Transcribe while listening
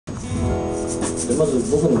でまず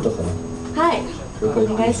僕の歌かな。はい、お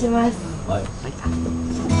願いします。はい。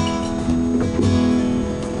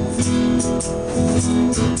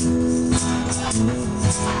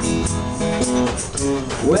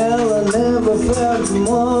Well, I never felt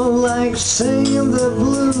more like singing the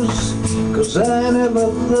blues, 'cause I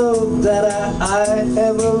never thought that I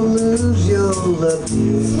ever lose your love,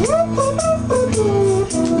 dear.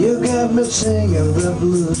 You got me singing the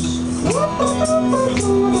blues.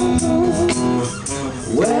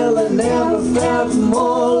 Well, I never felt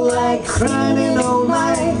more like crying all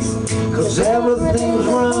night, 'cause everything's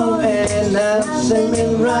wrong and I'm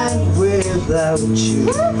singing right without you.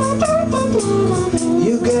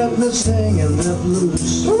 You got me singing the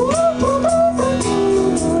blues.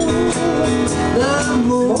 The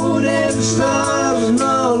moon and stars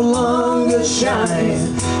no longer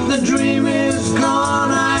shine. The dream is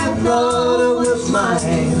gone, I thought it was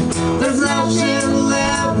mine. There's nothing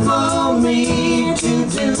left for me to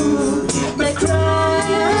do but cry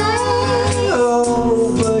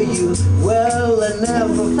over you. Well, I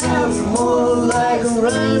never felt more like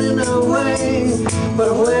running away,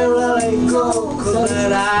 but where will I go, 'cause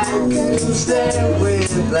that I can't stay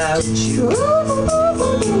without you.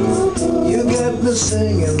 You got me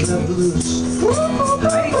singing the blues.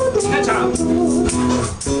 Hey, catch up.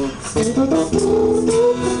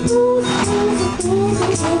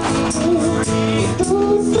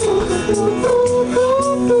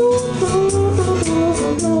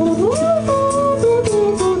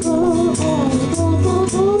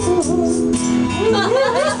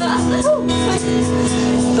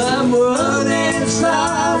 The moon is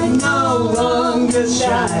no longer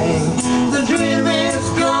shine. The dream is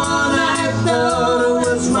gone, I thought it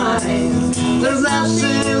was mine. There's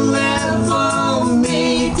nothing left for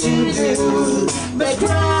me to do but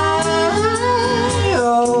cry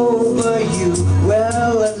over you.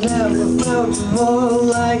 Well, I never felt more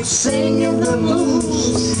like singing the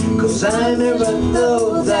blues, 'cause I never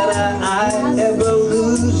thought that I ever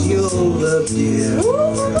lose your love, dear.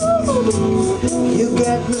 You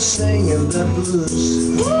got me singing the blues.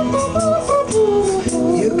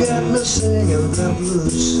 You got me singing the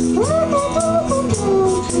blues.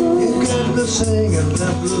 You got me singing the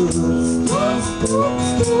blues.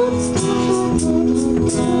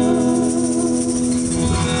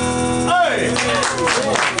 Hey!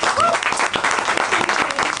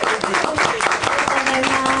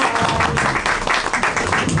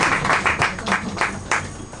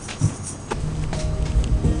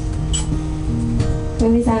 ふ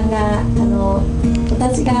みさんが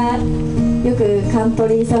私がよくカント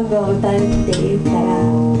リーソングを歌うって言ったら、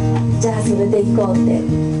じゃあそれで行こうって言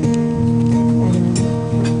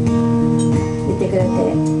ってくれて、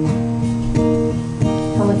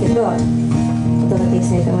この曲をお届けし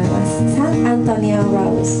たいと思います。サンアントニオ・ロ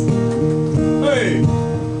ーズ。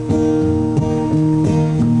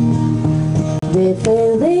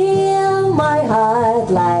Within my heart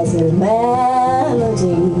lies a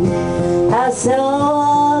melody, a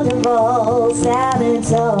song of old sad and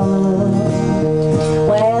tall.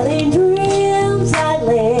 Well, in dreams I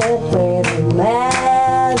live with a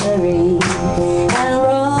memory, and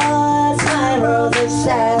rose my rose of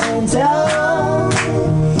sad and tall.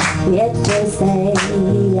 Yet they say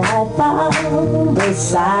I fall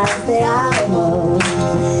beside the animal,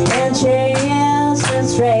 and changed and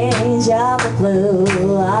strange of the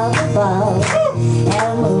blue of the fall,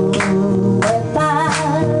 and moon with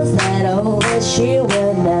eyes that only she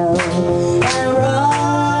would know, and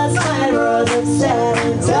rose my rose of sad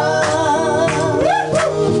and tall.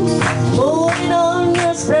 Moving on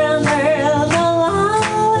your splendor, the light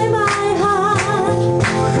in my heart,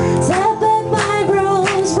 separate my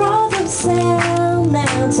rose of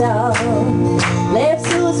sad and tall. Lips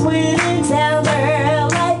so sweet and tender,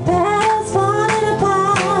 like petals falling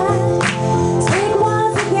apart. Speak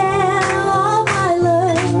once again of my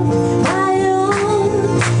love, my own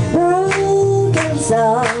broken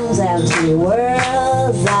songs, empty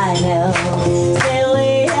words I know, still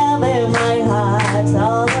live in my heart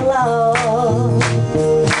all alone.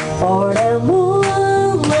 For the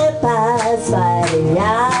moonlit pass by the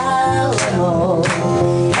Alamo,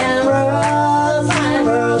 and rose my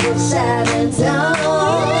rose of sad and tall.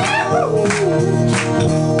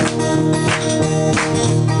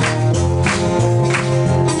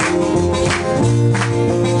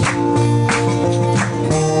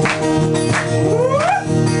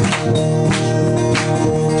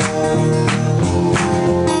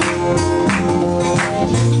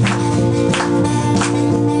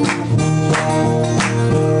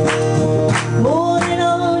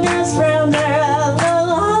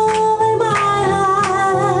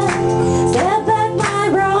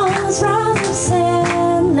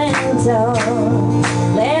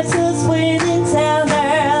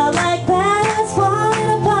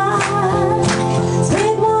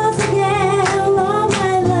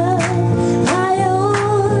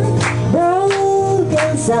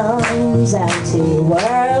 songs and 2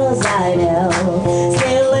 worlds I know.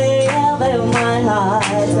 Still in my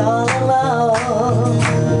heart all alone.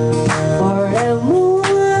 For the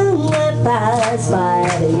moonlit pass by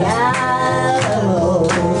the yellow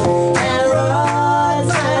and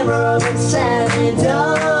roads and roads and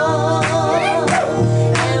dawn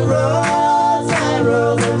and roads and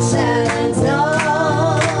roads and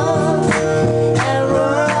dawn and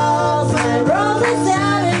roads and roads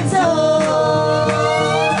and dawn.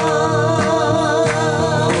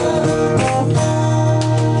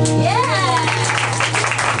 Yeah!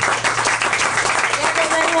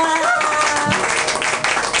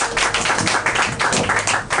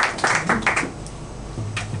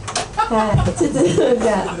 はい、ちょっとじ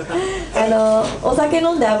ゃあ、お酒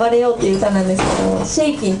飲んで暴れようっていう歌なんですけど、シェ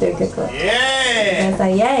イキンという曲を皆さ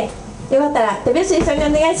んイエイ。よかったら手拍子一緒にお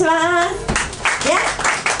願いします。イエイ。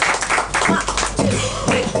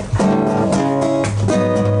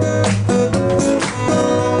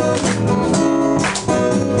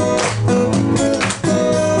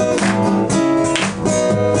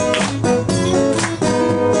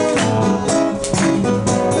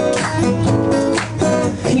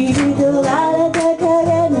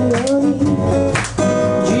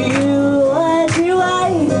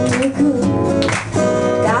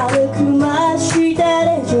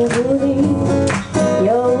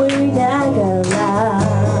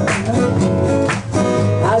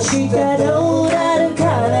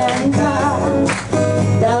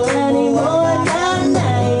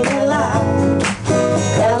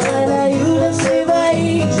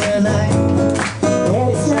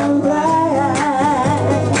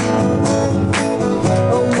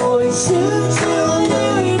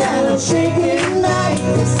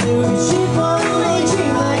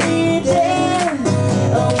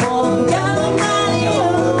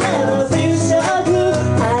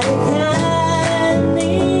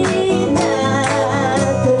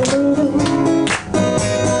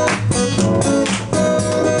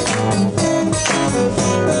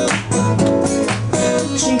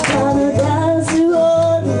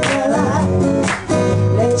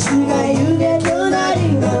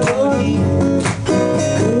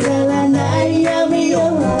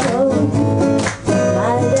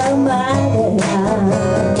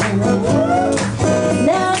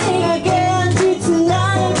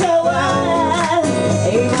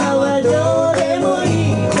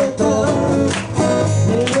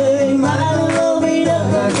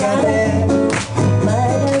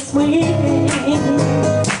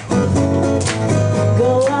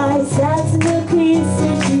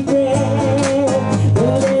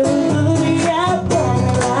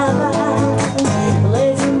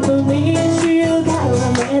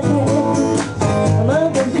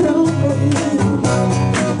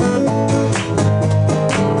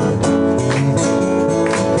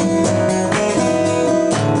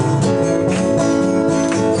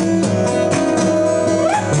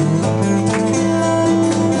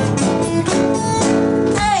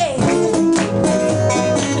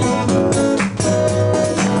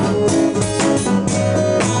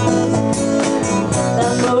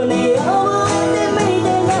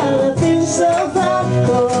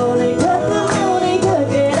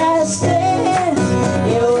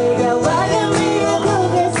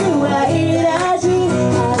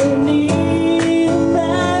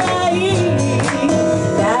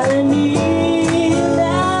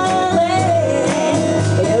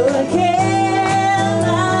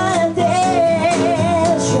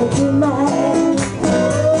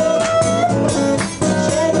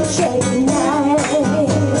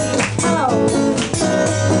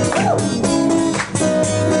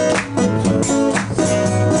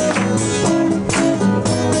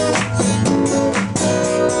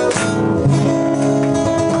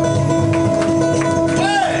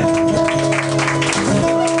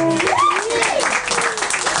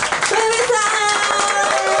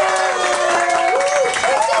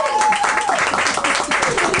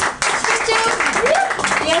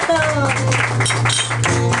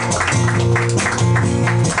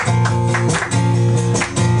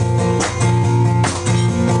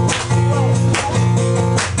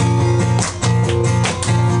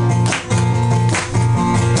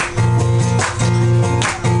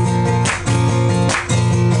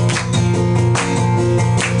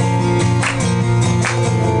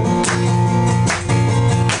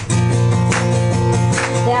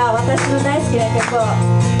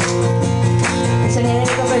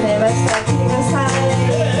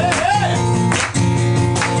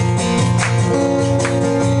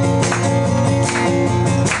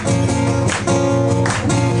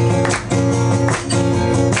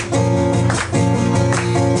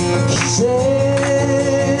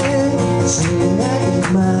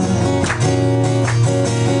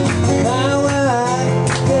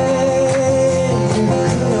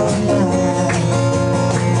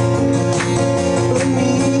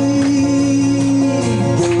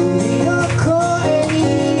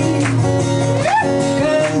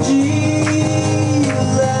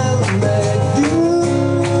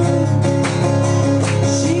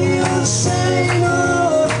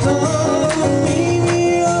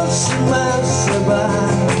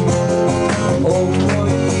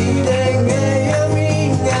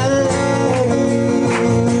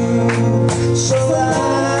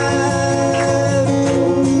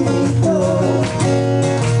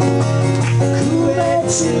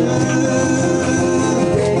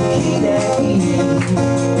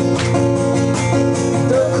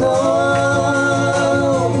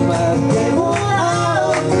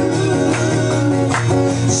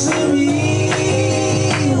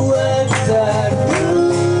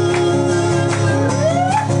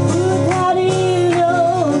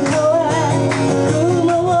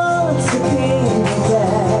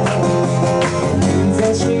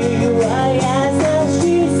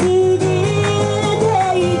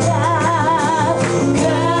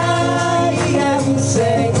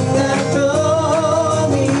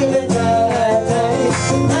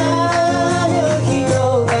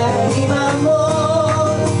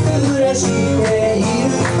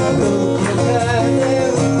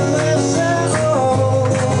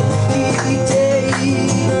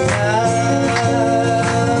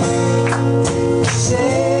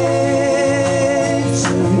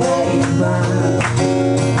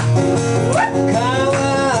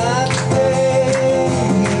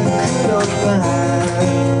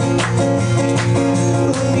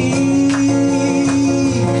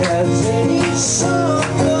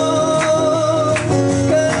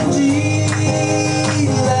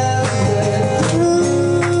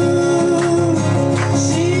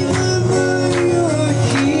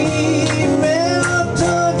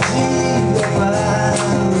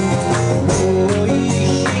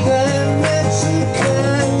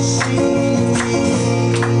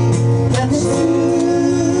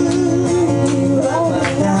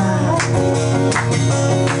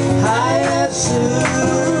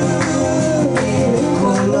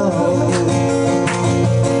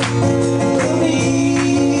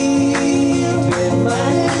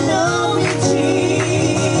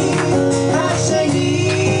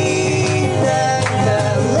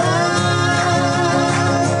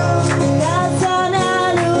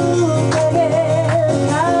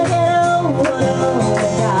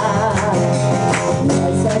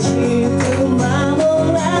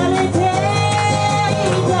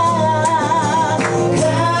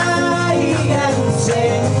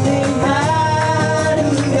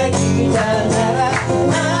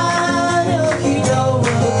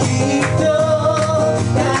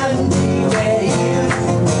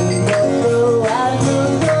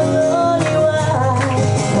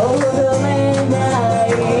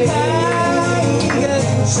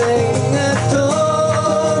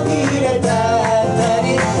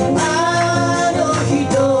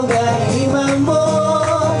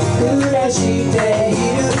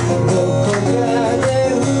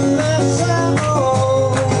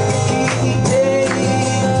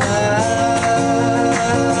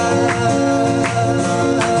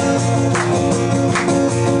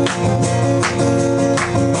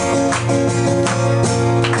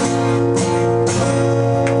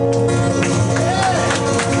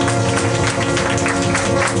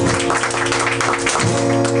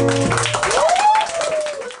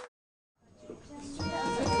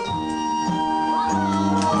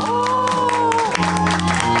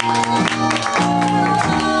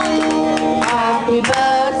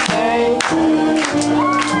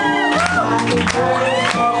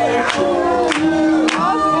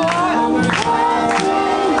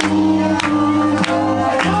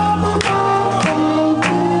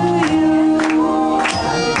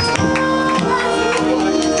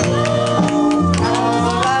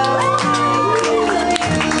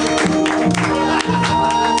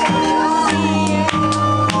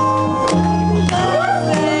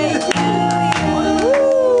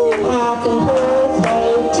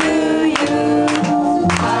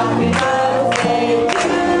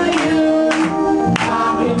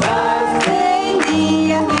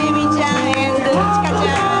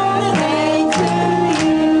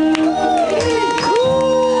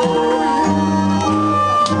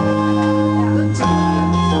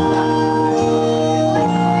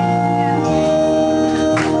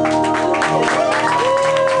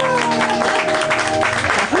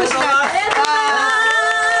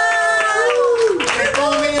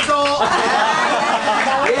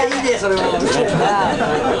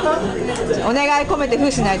お願い込めて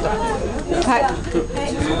封しないと。はい。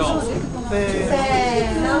せ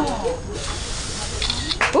ーの。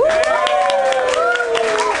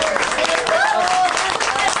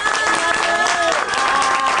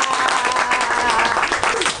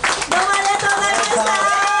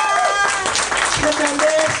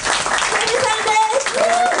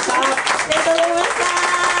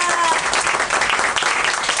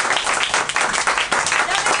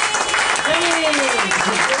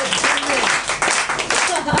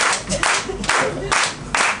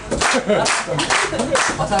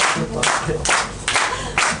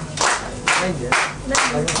ないんだよ。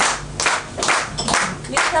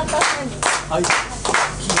はい。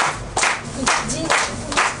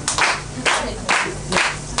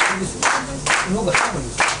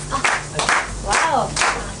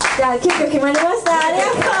じゃあ急遽決まりました。ありが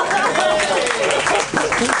とう。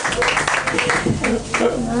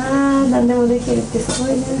ああ、何でもできるってすご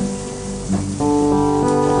いね。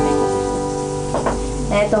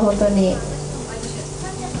本当に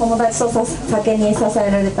友達と酒に支え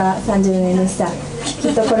られた30年でした。き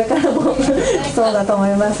っとこれからもそうだと思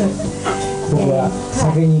います。僕は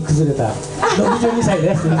酒に崩れた62歳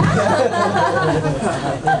です。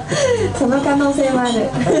その可能性もある。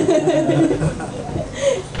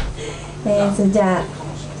じゃあ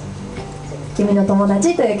「君の友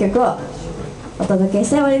達」という曲をお届けし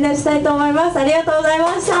て終わりにしたいと思います。ありがとうござい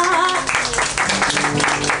ました。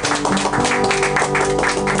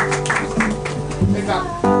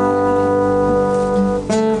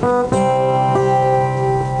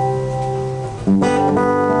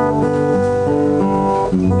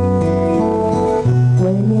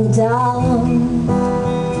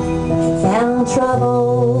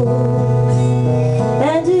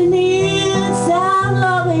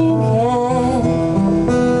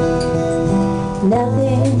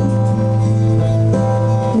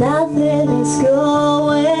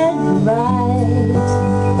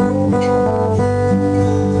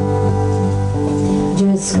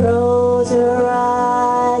Close your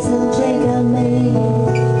eyes and think of me,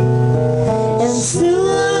 and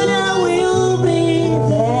soon I will be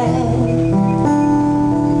there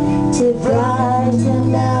to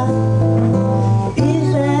brighten up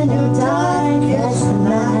even your darkest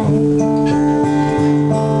night.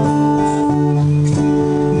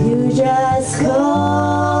 You just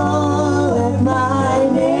call out my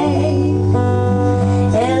name,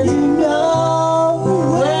 and you know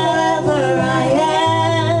wherever I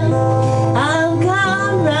am, I'll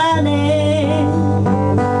come running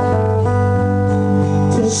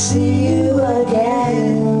to see you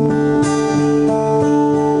again.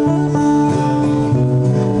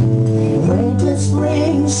 Winter,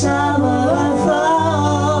 spring, summer, or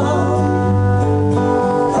fall,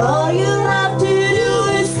 all you have to do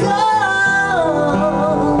is call,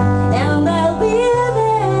 and I'll be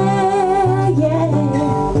there, yeah.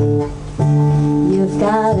 You've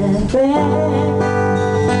got a friend.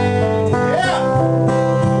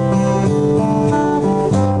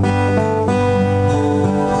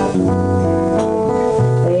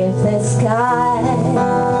 If the sky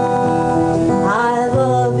high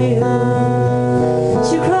above you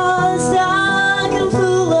should cross dark and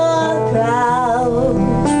full of clouds,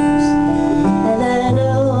 and then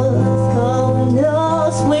earth cold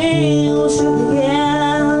north winds should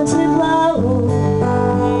begin to blow,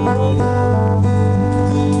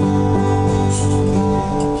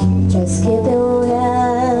 just keep your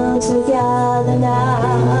hands together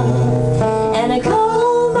now, and I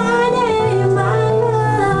call my name, my love.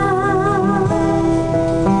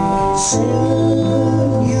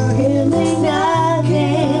 Soon you hear me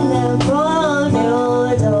knocking upon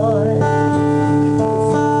your door.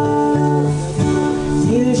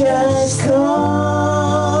 You just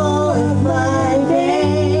call my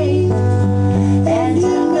name, and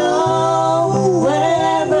you know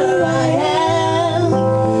wherever I am,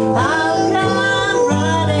 I'll come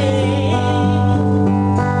running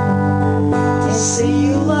to see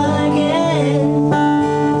you again.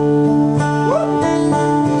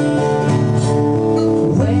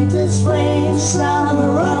 Winter, spring,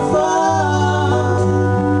 summer, or fall,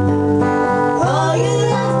 all you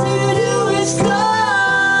have to do is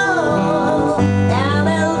call, and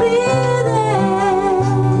I'll be there.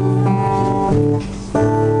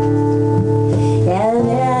 And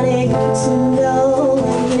it's good to know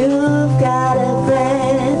you've got a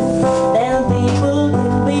friend. Then people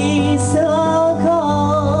can be so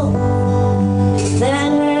cold,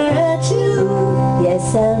 then hurt you,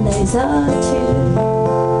 yes, and they hurt you,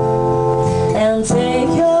 and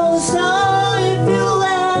take your soul if you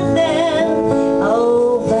let them.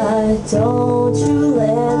 Oh, but don't you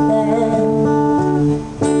let them.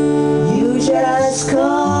 You just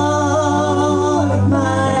call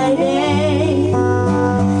my name,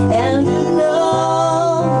 and you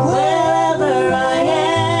know wherever I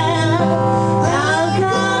am, I'll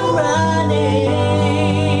come running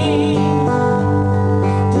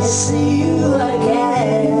to see you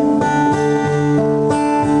again.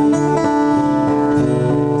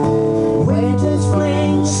 Winter,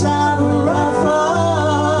 spring, summer, or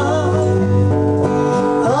fall,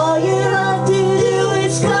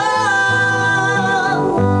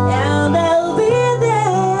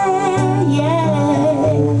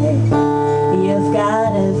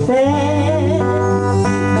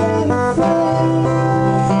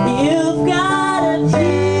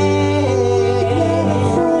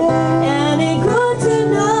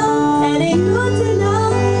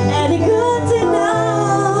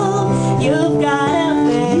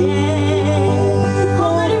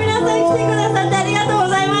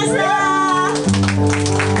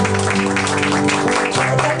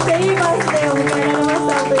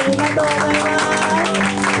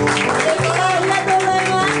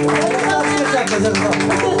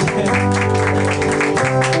 嬉しい。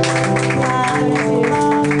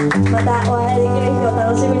またお会いできる日を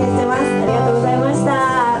楽しみにして